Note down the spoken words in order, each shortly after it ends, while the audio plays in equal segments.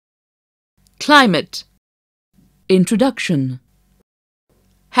Climate. Introduction.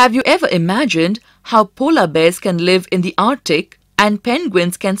 Have you ever imagined how polar bears can live in the Arctic and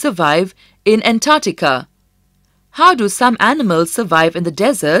penguins can survive in Antarctica? How do some animals survive in the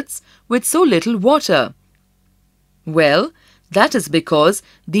deserts with so little water? Well, that is because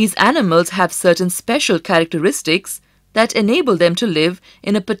these animals have certain special characteristics that enable them to live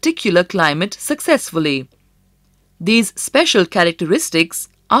in a particular climate successfully. These special characteristics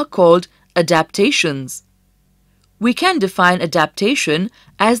are called adaptations. We can define adaptation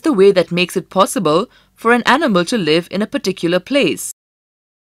as the way that makes it possible for an animal to live in a particular place.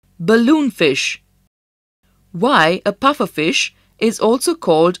 Balloonfish. Why a pufferfish is also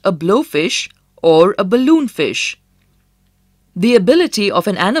called a blowfish or a balloonfish. The ability of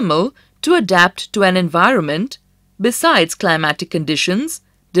an animal to adapt to an environment, besides climatic conditions,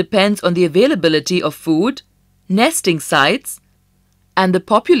 depends on the availability of food, nesting sites, and the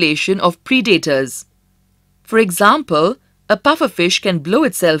population of predators. For example, a pufferfish can blow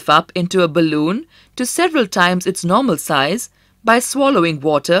itself up into a balloon to several times its normal size by swallowing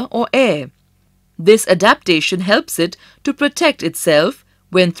water or air. This adaptation helps it to protect itself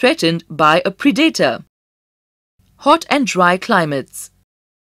when threatened by a predator. Hot and dry climates.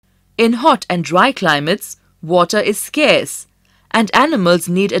 In hot and dry climates, water is scarce, and animals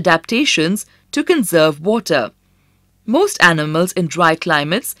need adaptations to conserve water. Most animals in dry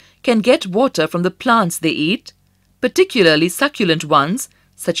climates can get water from the plants they eat, particularly succulent ones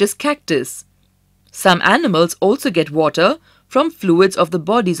such as cactus. Some animals also get water from fluids of the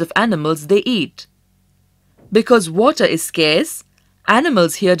bodies of animals they eat. Because water is scarce,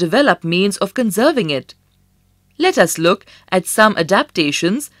 animals here develop means of conserving it. Let us look at some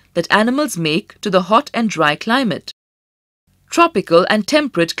adaptations that animals make to the hot and dry climate. Tropical and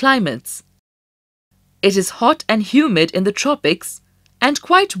temperate climates. It is hot and humid in the tropics and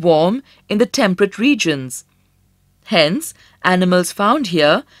quite warm in the temperate regions. Hence, animals found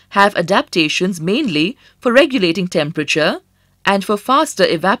here have adaptations mainly for regulating temperature and for faster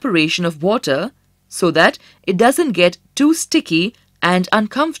evaporation of water so that it doesn't get too sticky and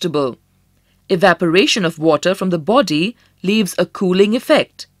uncomfortable. Evaporation of water from the body leaves a cooling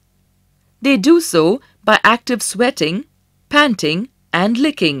effect. They do so by active sweating, panting, and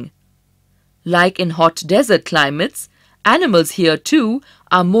licking. Like in hot desert climates, animals here too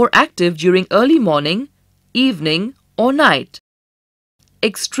are more active during early morning, evening, or night.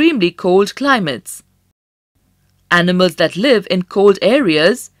 Extremely cold climates. Animals that live in cold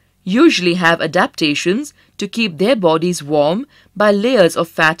areas usually have adaptations to keep their bodies warm by layers of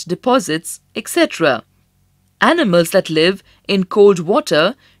fat deposits, etc. Animals that live in cold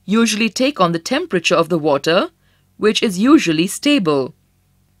water usually take on the temperature of the water, which is usually stable.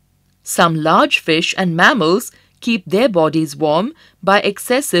 Some large fish and mammals keep their bodies warm by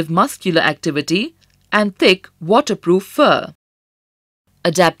excessive muscular activity and thick waterproof fur.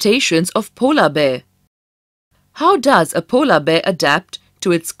 Adaptations of polar bear. How does a polar bear adapt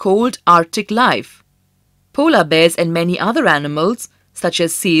to its cold Arctic life? Polar bears and many other animals, such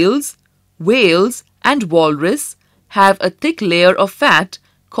as seals, whales, and walrus, have a thick layer of fat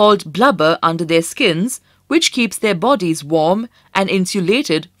called blubber under their skins, which keeps their bodies warm and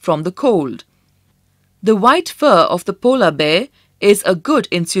insulated from the cold. The white fur of the polar bear is a good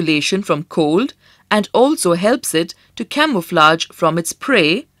insulation from cold and also helps it to camouflage from its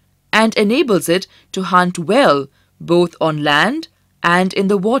prey and enables it to hunt well both on land and in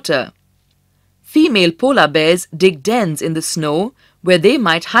the water. Female polar bears dig dens in the snow where they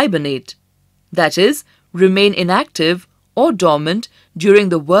might hibernate, that is, remain inactive or dormant during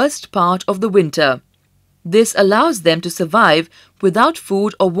the worst part of the winter. This allows them to survive without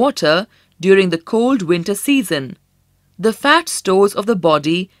food or water during the cold winter season. The fat stores of the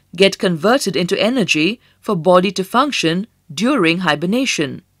body get converted into energy for body to function during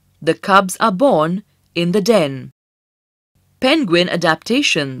hibernation. The cubs are born in the den. Penguin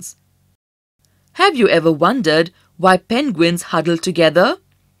adaptations. Have you ever wondered why penguins huddle together?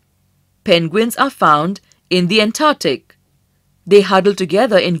 Penguins are found in the Antarctic. They huddle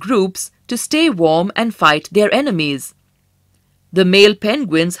together in groups to stay warm and fight their enemies. The male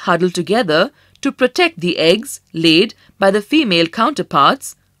penguins huddle together to protect the eggs laid by the female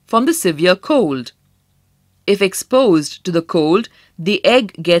counterparts from the severe cold. If exposed to the cold, the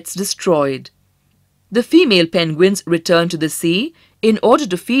egg gets destroyed. The female penguins return to the sea in order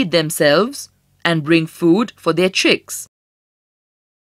to feed themselves and bring food for their chicks.